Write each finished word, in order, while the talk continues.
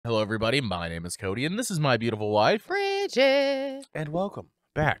Hello, everybody. My name is Cody, and this is my beautiful wife, Bridget. and welcome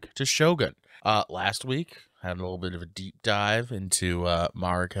back to Shogun. Last week, had a little bit of a deep dive into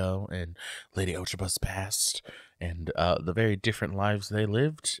Mariko and Lady Ochiba's past, and the very different lives they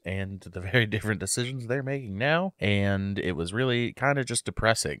lived, and the very different decisions they're making now. And it was really kind of just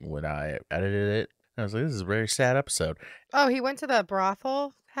depressing when I edited it. I was like, this is a very sad episode. Oh, he went to the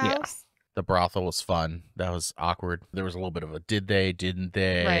brothel house? Yeah. The brothel was fun. That was awkward. There was a little bit of a did they, didn't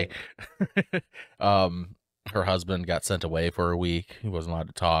they? Right. Her husband got sent away for a week. He wasn't allowed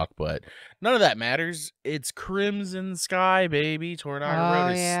to talk, but none of that matters. It's Crimson Sky, baby. Toranaga wrote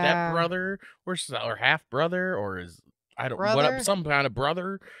his stepbrother or half brother or his some kind of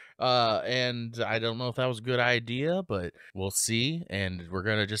brother. And I don't know if that was a good idea, but we'll see. And we're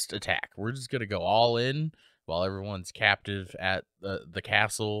gonna just attack. We're just gonna go all in while everyone's captive at the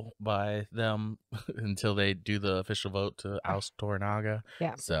castle by them until they do the official vote to oust Toranaga.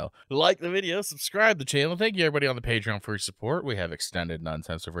 Yeah. So, like the video, subscribe to the channel. Thank you, everybody on the Patreon for your support. We have extended,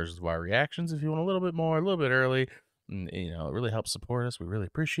 uncensored versions of our reactions. If you want a little bit more, a little bit early, you know, it really helps support us. We really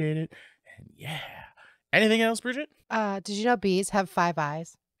appreciate it. And yeah. Anything else, Bridget? Did you know bees have 5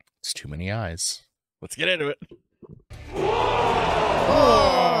 eyes? It's too many eyes. Let's get into it. Oh.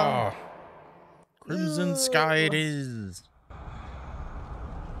 Crimson Sky it is.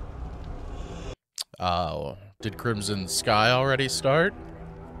 Oh, did Crimson Sky already start?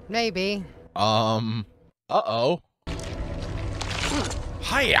 Maybe. Uh-oh. Hiya,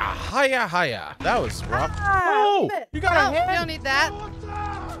 hiya, hiya. That was rough. Oh, you got a hit. We don't need that.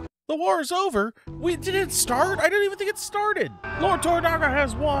 The war is over. Did it start? I didn't even think it started. Lord Toranaga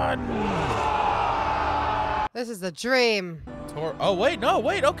has won. This is a dream. Oh, wait, no,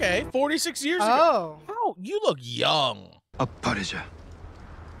 wait, okay. 46 years ago. Oh, you look young. あっぱれじゃ。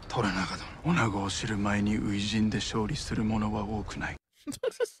トラナガ殿、女子を知る前に初陣で勝利する者は多くない。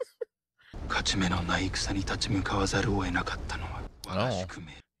勝ち目のない戦に立ち向かわざるを得なかったのは我が宿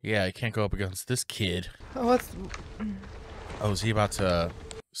命。Yeah, I can't go up against this kid. Oh, is he about to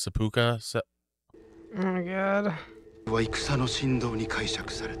seppuku? Oh my god. は戦の神道に解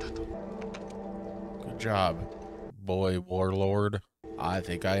釈されたと。Good job, boy warlord. I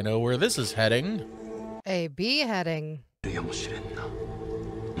think I know where this is heading. A beheading. やもしれんな。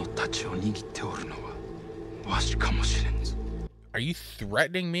の太刀を握っておるのはわしかもしれんぞ。Are you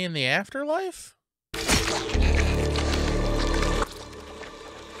threatening me in the afterlife?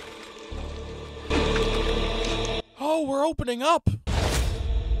 Oh, we're opening up.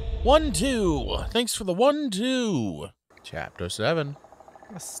 1-2. Thanks for the 1-2. Chapter 7.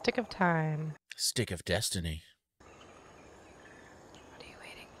 A stick of time. Stick of destiny. What are you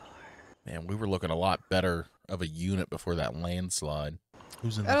waiting for? Man, we were looking a lot better of a unit before that landslide.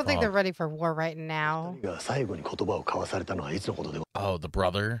 Who's in the I don't think fog? they're ready for war right now. Oh, the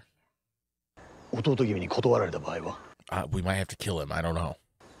brother? We might have to kill him. I don't know.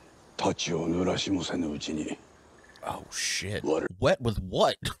 Oh, shit. Wet with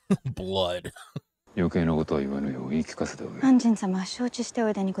what? Blood. He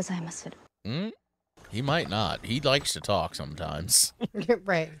might not. He likes to talk sometimes.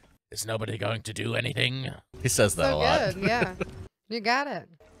 Right. Is nobody going to do anything? He says that so a lot. Good, yeah. You got it.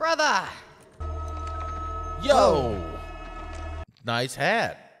 Brother! Yo! Whoa. Nice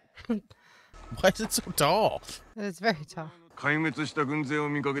hat. Why is it so tall? It's very tall. Was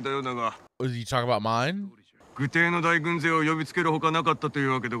you talking about mine? You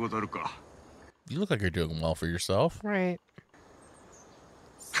look like you're doing well for yourself. Right.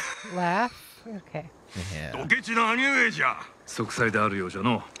 Laugh? Okay. Yeah.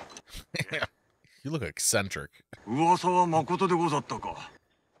 You look eccentric. The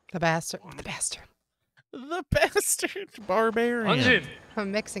bastard. The bastard. The bastard barbarian.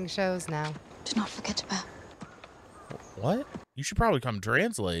 I'm mixing shows now. Do not forget about. What? You should probably come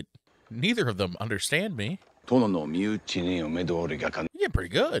translate. Neither of them understand me. You get pretty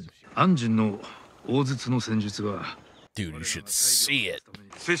good. Dude, you should see it.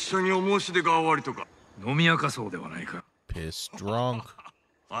 Pissed drunk.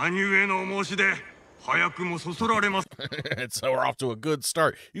 So we're off to a good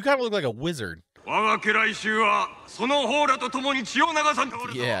start. You kind of look like a wizard. Yeah,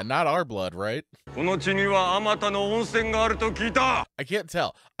 not our blood, right? I can't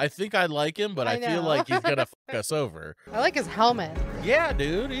tell. I think I like him, but I feel like he's gonna fuck us over. I like his helmet. Yeah,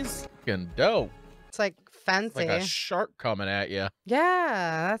 dude, he's fucking dope. It's like fancy. Like a shark coming at you.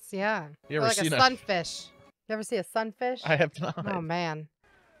 Yeah, that's, yeah. You ever like seen a sunfish. You ever see a sunfish? I have not. Oh, man.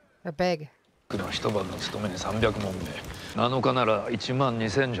 They're big. 一晩の勤めに300問目7日なら1万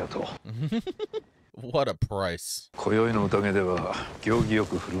2000じゃと What a price. 今宵の宴では行儀よ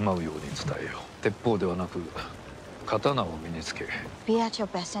く振る舞うように伝えよう。鉄砲ではなく刀を身につけ。Be at your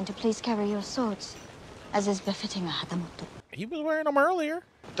best and to please carry your swords, as is befitting a hatamoto. He was wearing them earlier.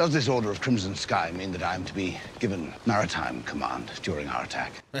 Does this order of Crimson Sky mean that I am to be given maritime command during our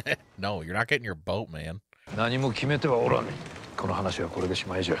attack? No, you're not getting your boat, man. 何も決めてはおらん。この話はこれでし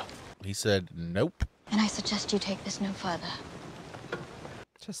まいじゃ。He said, nope. And I suggest you take this no further.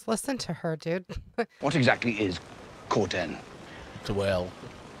 Just listen to her, dude. What exactly is Corten? Well,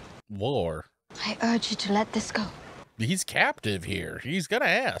 war. I urge you to let this go. He's captive here. He's gonna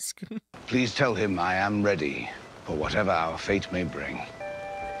ask. Please tell him I am ready for whatever our fate may bring.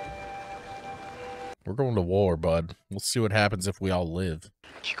 We're going to war, bud. We'll see what happens if we all live.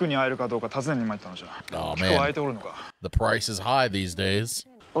 Oh man, the price is high these days.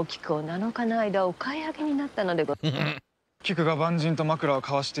 おきこ7日の間お買い上げになったのでごキクが万人と枕を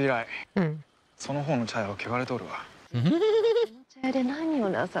交わして以来、その方の茶屋を汚れておるわ。茶屋で何を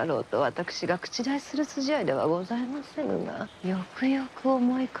なさろうと私が口出しする筋合いではございませんが、よくよく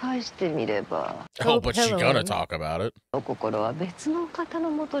思い返してみれば、Oh, but she's gonna talk about it. お心は別の方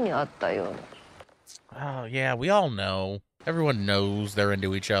のもとにあったような。Oh, yeah, we all know. Everyone knows they're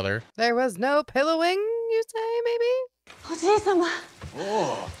into each other. There was no pillowing, you say, maybe? おじい様。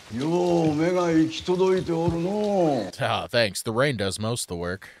よう目が行き届いておるの。Ah, thanks. The rain does most of the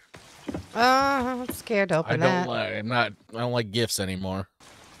work. I'm scared to I open don't that. like. I don't like gifts anymore.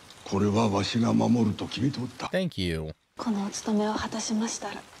 これはわしが守ると決めておった。Thank you. このお務めを果たしました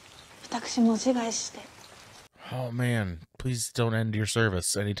ら、私も自害して。Oh man, please don't end your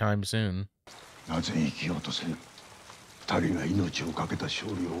service anytime soon. なぜ生きようとせん。二人が命をかけた勝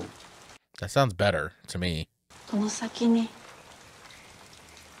利を。That sounds better to me. この先に。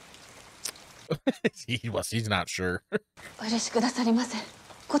He's not sure. お許しくださりませ。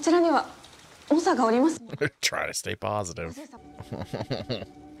こちらには長がおります。Try to stay positive.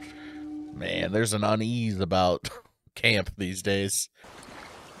 Man, there's an unease about camp these days.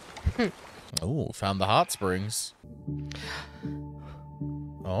 Oh, found the hot springs.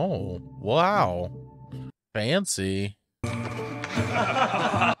 Oh, wow. Fancy.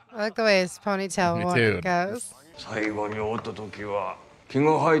 I like the way his ponytail Me too. goes. 最後に会った時は毛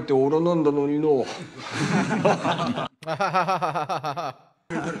が生えておらなんだのにの。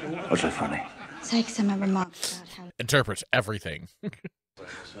What's so funny? Saiki-sama remarked about how Interpret everything.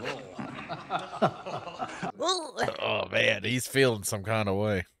 Oh man, he's feeling some kind of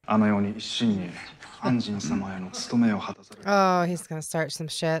way. あのように真に安心様への務めを果たされる。Oh, he's gonna start some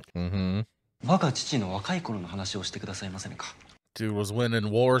shit. Mm-hmm. 我が父の若い頃の話をしてくださいませんか。 Dude was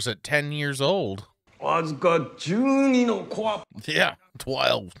winning wars at 10 years old. わずか12の子は Yeah,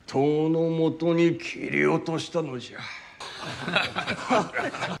 12. 塔のもとに切り落としたのじゃ。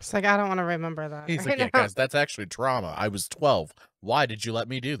It's like, I don't want to remember that. He's right like, yeah, now. guys, that's actually trauma. I was 12. Why did you let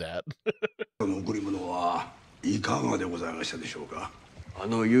me do that? この贈り物はいかがでございましたでしょうか。あ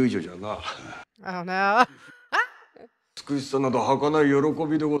の遊女じゃな。Oh, no. 美しさなど儚い喜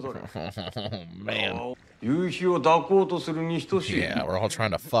びでござる。 Man. 夕日を抱こうとするに等しい。 Yeah, we're all trying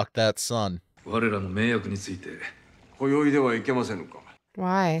to fuck that sun. 我らの名役について今宵ではいけませぬか。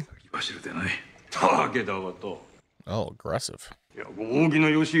 Why? 忘れてない。武田はと。Oh, aggressive. いや、ご扇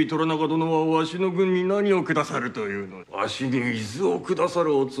の吉井虎中殿はわしの軍に何をくださるというの。わしに伊豆をくださ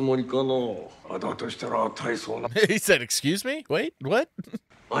るおつもりかの。だとしたら大層な。He said, excuse me? Wait, what?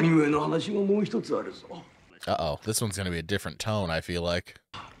 兄上の話がもう一つあるぞ。Uh-oh, this one's going to be a different tone, I feel like.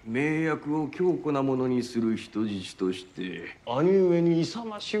 名役を強固なものにする人質として兄上に勇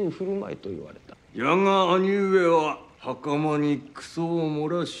ましゅう振る舞いと言われた。やが兄上は袴にクソを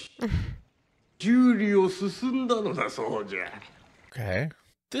漏らし十里を進んだのだそうじゃ。 Okay.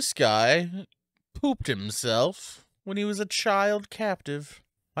 This guy pooped himself when he was a child captive.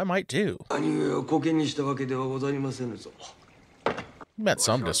 I might too. 兄上をコケにしたわけではございませぬぞ。 He met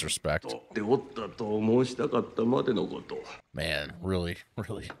some disrespect. でおったと申したかったまでのこと。 Man, really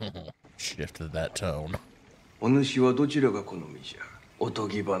shifted that tone. お主はどちらが好みじゃ。おと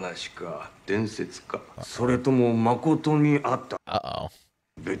ぎ話か伝説か、それとも誠にあった。 Uh-oh.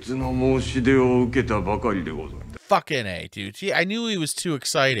 別の申し出を受けたばかりでござった。 Fucking A, dude. Gee, I knew he was too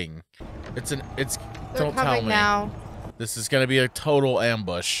exciting. It's They're don't tell coming me. now. This is gonna be a total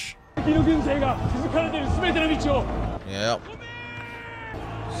ambush. Yep.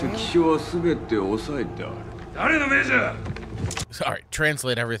 関所はすべて抑えてある。誰の命じゃ。 Alright,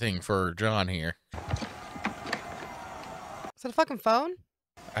 translate everything for John here. Is it a fucking phone?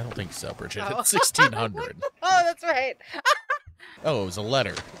 I don't think so, Bridget. Oh. It's 1600. Oh, that's right. Oh, it was a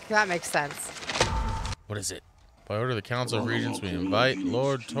letter. That makes sense. What is it? By order of the Council of Regents, we invite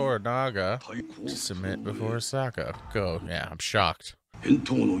Lord Toranaga to submit before Osaka. Go. Yeah, I'm shocked.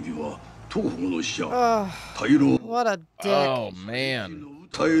 Oh, what a dick. Oh, man.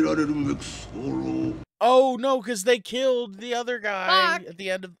 Oh, no, because they killed the other guy at the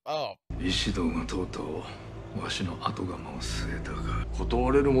end of... Oh.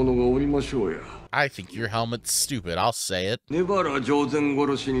 I think your helmet's stupid. I'll say it.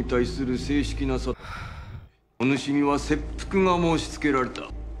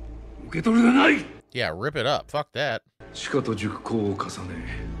 Yeah, rip it up. Fuck that. It's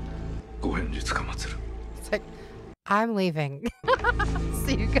like, I'm leaving.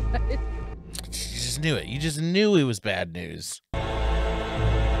 See you guys. You just knew it. You just knew it was bad news.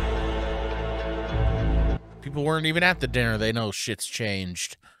 People weren't even at the dinner. They know shit's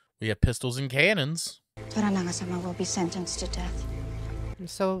changed. We have pistols and cannons. Toranaga-sama will be sentenced to death. And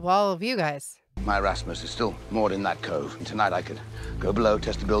so will all of you guys. My Erasmus is still moored in that cove. And tonight I could go below,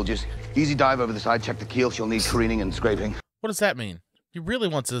 test the bilges. Easy dive over the side, check the keel. She'll need careening and scraping. What does that mean? He really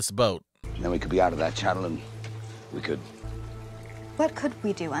wants this boat. And then we could be out of that channel and we could... What could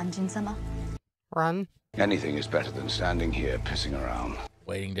we do, Anjin-sama? Run. Anything is better than standing here pissing around.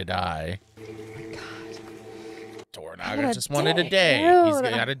 Waiting to die. God. Toranaga just wanted a day. Dude. He's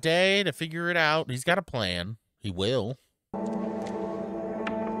got a day to figure it out. He's got a plan. He will.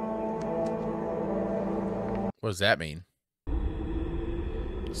 What does that mean?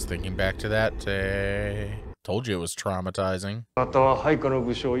 Just thinking back to that day. Told you it was traumatizing.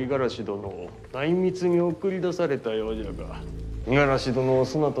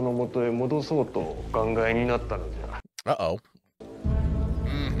 Uh-oh.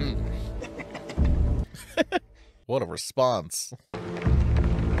 What a response.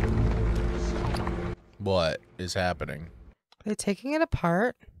 What is happening? Are they taking it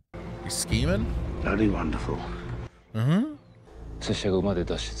apart? He's scheming? Bloody wonderful. Mm-hmm.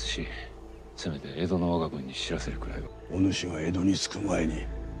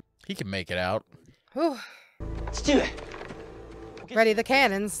 He can make it out. Whew. Ready the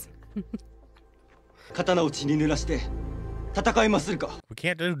cannons. We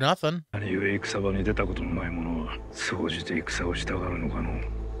can't do nothing.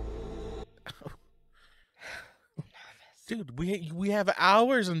 Dude, we have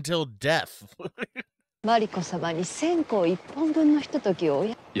hours until death.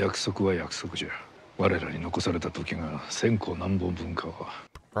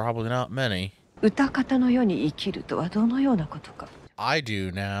 Probably not many. I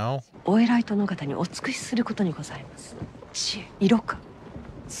do now.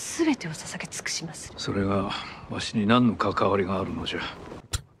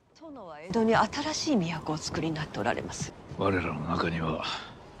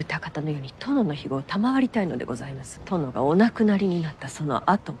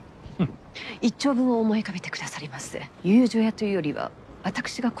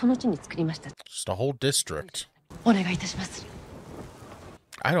 Just a whole district.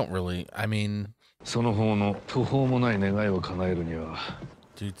 I don't really, I mean...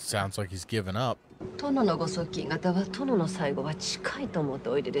 Dude sounds like he's given up.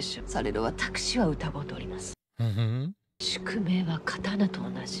 Mm-hmm.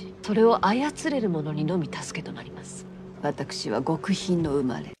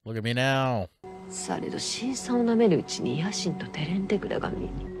 Look at me now.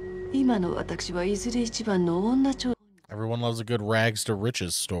 Everyone loves a good rags to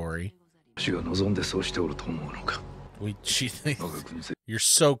riches story. She thinks you're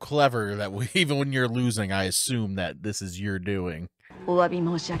so clever that even when you're losing, I assume that this is your doing.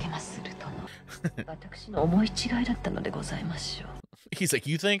 He's like,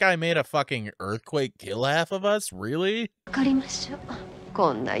 you think I made a fucking earthquake kill half of us? Really?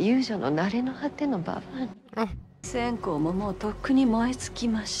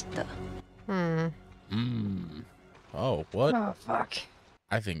 Oh, what? Oh, fuck.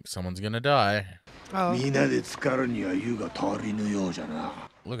 I think someone's gonna die. Oh.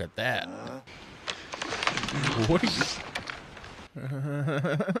 Look at that. What are you...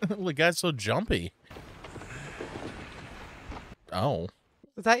 The guy's so jumpy. Oh.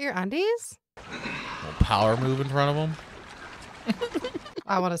 Is that your undies? A little power move in front of him.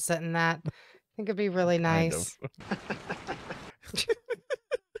 I want to sit in that. I think it'd be really nice.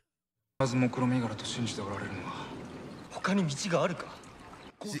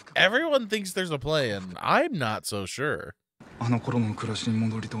 See, everyone thinks there's a plan. I'm not so sure. It's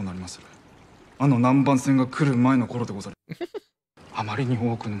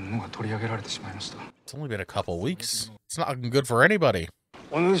only been a couple weeks. It's not looking good for anybody.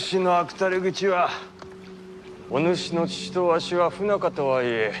 お主の父とわしは不仲とはい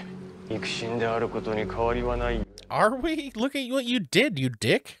え、肉親であることに変わりはない。 Are we? Look at what you did, you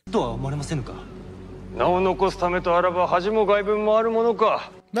dick. とは思われませぬか。名を残すためとあらば恥も外聞もあるものか。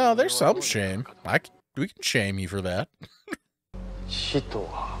 No, there's some shame. We can shame you for that. 死と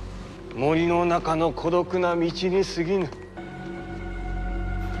は森の中の孤独な道に過ぎぬ。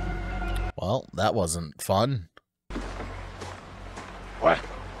 Well, that wasn't fun. What?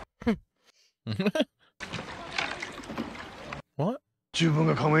 What? 自分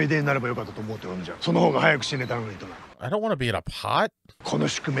が釜入れになればよかったと思っておるんじゃ。その方が早く死ねたのにとな。 I don't want to be in a pot. この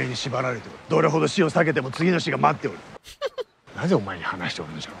宿命に縛られておる。どれほど死を避けても次の死が待っておる。なぜお前に話してお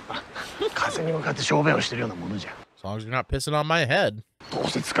るのじゃろうか。風に向かって小便をしてるようなものじゃ。 As long as you're not pissing on my head. どう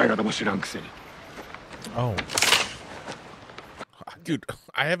せ使い方も知らんくせに。 Oh. Dude,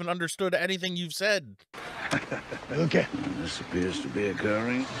 I haven't understood anything you've said. Okay. This appears to be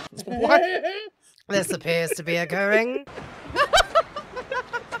occurring. What? This appears to be occurring.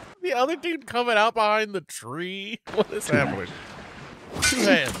 The other dude coming out behind the tree? What is happening? 2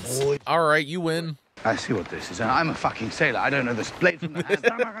 hands. All right, you win. I see what this is. I'm a fucking sailor. I don't know this blade from the hand.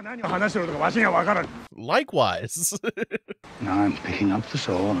 Likewise. Now I'm picking up the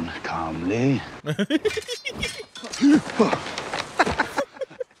sword and calmly.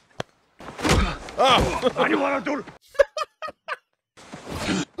 Oh,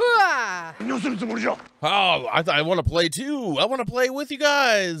 I want to play too. I want to play with you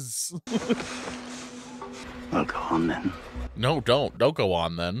guys. Well, go on then. No, don't. Don't go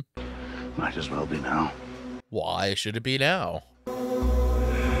on then. Might as well be now. Why should it be now?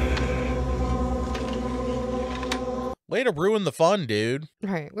 Way to ruin the fun, dude.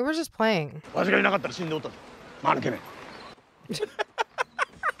 Right, we were just playing. What are you talking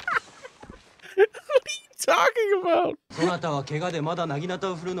about? そなたは怪我でまだ薙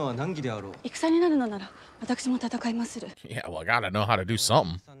刀を振るのは難儀であろう。戦になるのなら私も戦いまする。 Yeah, well, I gotta know how to do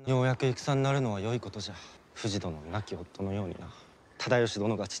something. ようやく戦になるのは良いことじゃ。藤殿の亡き夫のようにな。忠義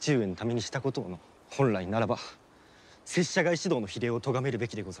殿が父上のためにしたことをの本来ならば拙者が石堂の比例を咎めるべ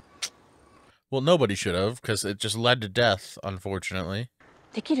きでござる。 Well, nobody should have, because it just led to death, unfortunately.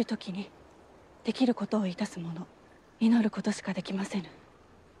 できる時にできることをいたすもの、祈ることしかできませぬ。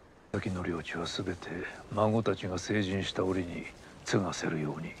 先の領地はすべて孫たちが成人した折に継がせる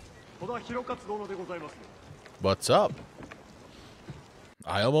ように。 What's up?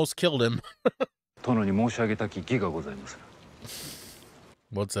 I almost killed him. 殿に申し上げたき義がございます。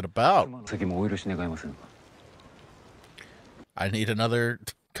 What's it about? 先もお許し願いませんか。 I need another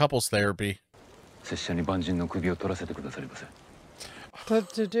couples therapy. 拙者に万人の首を取らせてくださりませ。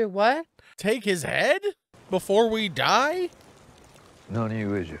 To do what? Take his head? Before we die? 何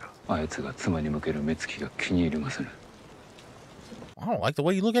故じゃ。あいつが妻に向ける目つきが気に入りません。 I don't like the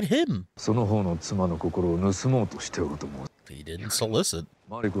way you look at him. その方の妻の心を盗もうとしておると思う。 He didn't solicit.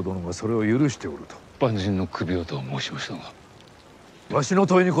 マリコ殿がそれを許しておると。万人の首をと申しましたが。わしの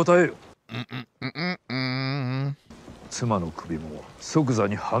問いに答えよ。妻の首も即座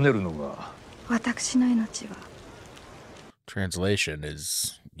に跳ねるのが。私の命は。 Translation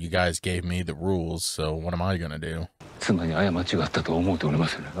is, you guys gave me the rules, so what am I gonna do? 妻に過ちがあったと思うておりま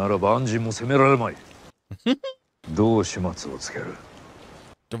すなら万人も責められまい。どう始末をつける。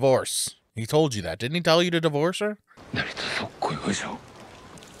 Divorce. He told you that. Didn't he tell you to divorce her? 成田そっこいおじゃ。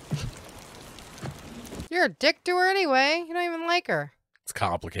 You're a dick to her anyway. You don't even like her. It's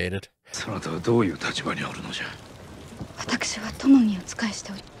complicated. そなたはどういう立場にあるのじゃ。私は殿にお仕えし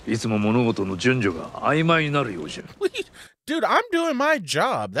ており。いつも物事の順序が曖昧になるようじゃ。Dude, I'm doing my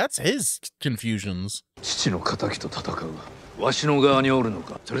job. That's his confusions. 父の仇と戦う。わしの側におるの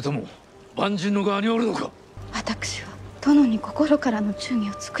か、それとも万人の側におるのか。私は殿に心からの忠義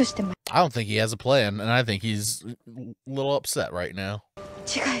を尽くしてま。I don't think he has a plan, and I think he's a little upset right now.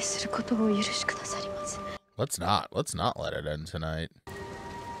 自害することをお許しくださります。Let's not let it end tonight.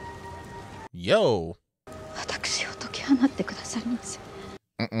 Yo. 私を解き放ってくださります。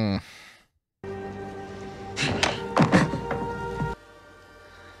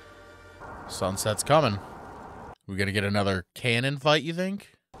Sunset's coming. We gonna get another cannon fight, you think?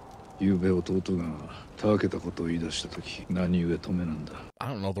 ゆうべ弟がたけたことを言い出したとき、何故止めなんだ。 I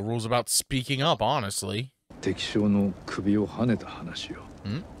don't know the rules about speaking up, honestly. 敵将の首を跳ねた話よ。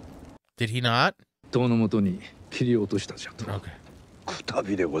Did he not? 塔のもとに切り落としたじゃと。Okay. くた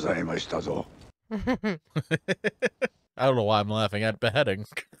びでございましたぞ。I don't know why I'm laughing at beheading.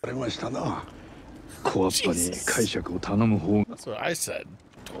 ありましたな。小っぱに解釈を頼む方が。 That's what I said.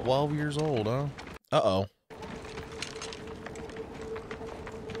 12 years old, huh? Uh-oh.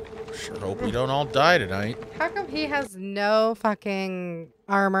 Sure hope we don't all die tonight. How come he has no fucking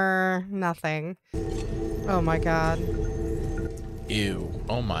armor? Nothing. Oh my god. Ew.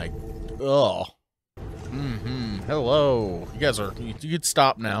 Oh my. Ugh. Hello. You guys are. You can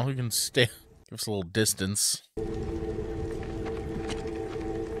stop now. You can stay. Give us a little distance.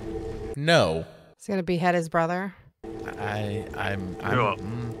 No. He's gonna behead his brother. Are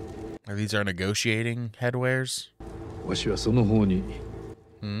these our negotiating headwears? わしはその方に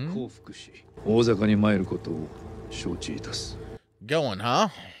降伏し、大坂に参ることを承知いたす。Going, huh?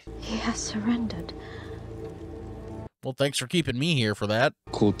 He has surrendered. Well, thanks for keeping me here for that.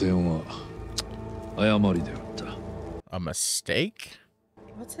 好転は誤りであった。A mistake?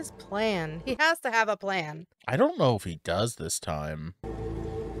 What's his plan? He has to have a plan. I don't know if he does this time.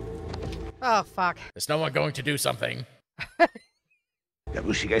 Oh, fuck. Is no one going to do something?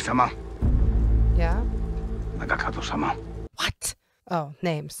 Yabushige-sama. Yeah? Nagakato-sama. What? Oh,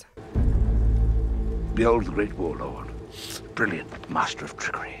 names. Behold the great warlord. Brilliant master of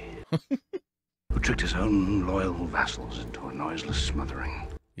trickery. Who tricked his own loyal vassals into a noiseless smothering.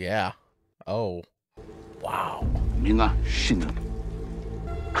 Yeah. Oh. Wow. Mina Shinu.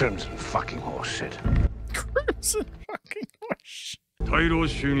 Crimson fucking horse shit. Crimson fucking horse shit. 大老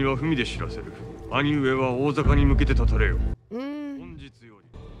衆には文で知らせる。兄上は大坂に向けて立たれよ。本日より。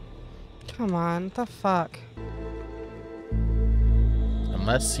Come on, what the fuck?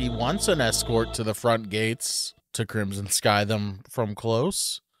 Unless he wants an escort to the front gates to Crimson Sky them from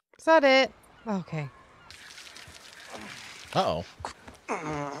close. Is that it? Okay. Uh-oh.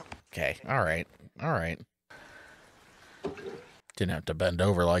 Okay, alright. Alright. Didn't have to bend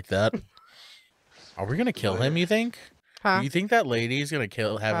over like that. Are we gonna kill him, you think? Huh? You think that lady's gonna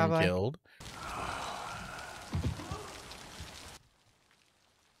have him killed?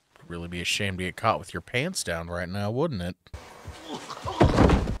 Really be ashamed to get caught with your pants down right now, wouldn't it?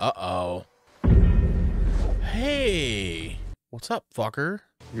 Uh-oh. Hey! What's up, fucker?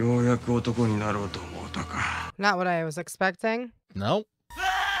 Not what I was expecting. Nope.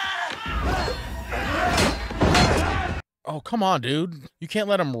 Oh, come on, dude. You can't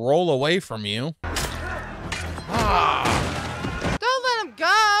let him roll away from you. Don't let him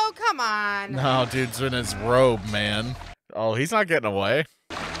go! Come on! No, dude's in his robe, man. Oh, he's not getting away.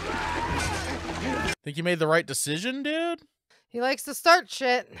 Think you made the right decision, dude? He likes to start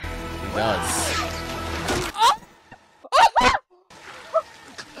shit. He does.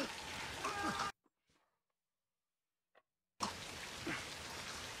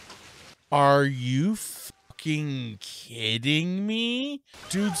 Are you fucking kidding me?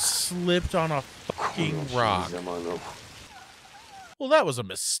 Dude slipped on a fucking rock. Well, that was a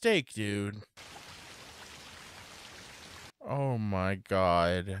mistake, dude. Oh my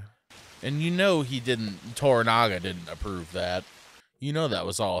god. And you know he didn't, Toranaga didn't approve that. You know that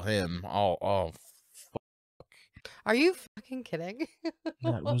was all him. Oh, fuck. Are you fucking kidding?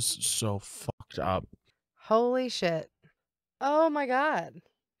 That was so fucked up. Holy shit. Oh my god.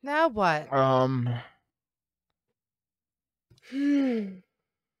 Now what? I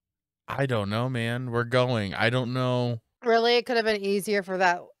don't know, man. We're going. I don't know. Really? It could have been easier for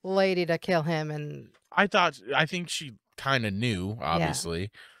that lady to kill him and... I think she kind of knew, obviously. Yeah.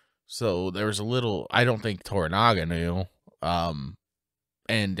 So there was a little, I don't think Toranaga knew.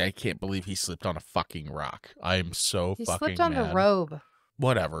 And I can't believe he slipped on a fucking rock. I'm so fucking mad. He slipped on the robe.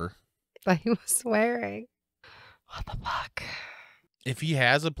 Whatever. But he was wearing. What the fuck? If he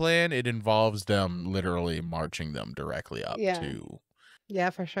has a plan, it involves them literally marching them directly up to.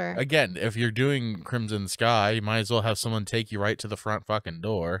 Yeah, for sure. Again, if you're doing Crimson Sky, you might as well have someone take you right to the front fucking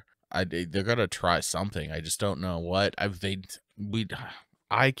door. They're gonna try something. I just don't know what. I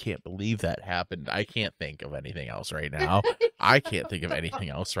can't believe that happened. I can't think of anything else right now. I can't think of anything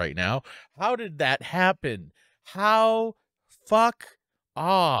else right now. How did that happen? How fuck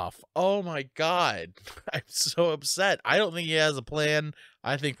off? Oh my god. I'm so upset. I don't think he has a plan.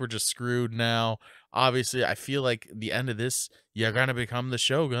 I think we're just screwed now. Obviously, I feel like the end of this, you're gonna become the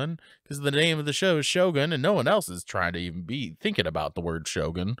Shogun, because the name of the show is Shogun, and no one else is trying to even be thinking about the word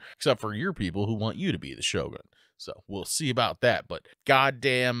Shogun, except for your people who want you to be the Shogun. So we'll see about that. But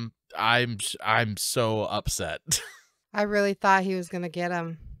goddamn, I'm so upset. I really thought he was gonna get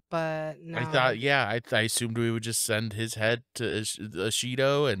him, but no. I thought, yeah, I assumed we would just send his head to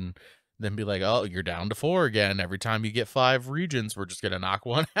Ishido and then be like, oh, you're down to 4 again. Every time you get 5 regions, we're just gonna knock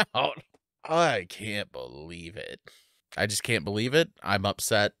one out. I can't believe it. I just can't believe it. I'm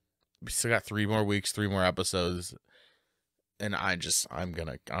upset. We still got 3 more weeks, 3 more episodes. And I'm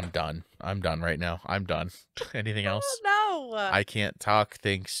done. I'm done right now. I'm done. Anything else? No. I can't talk.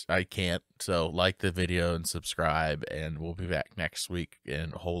 Thanks. I can't. So like the video and subscribe, and we'll be back next week.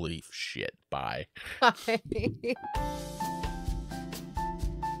 And holy shit. Bye. Bye.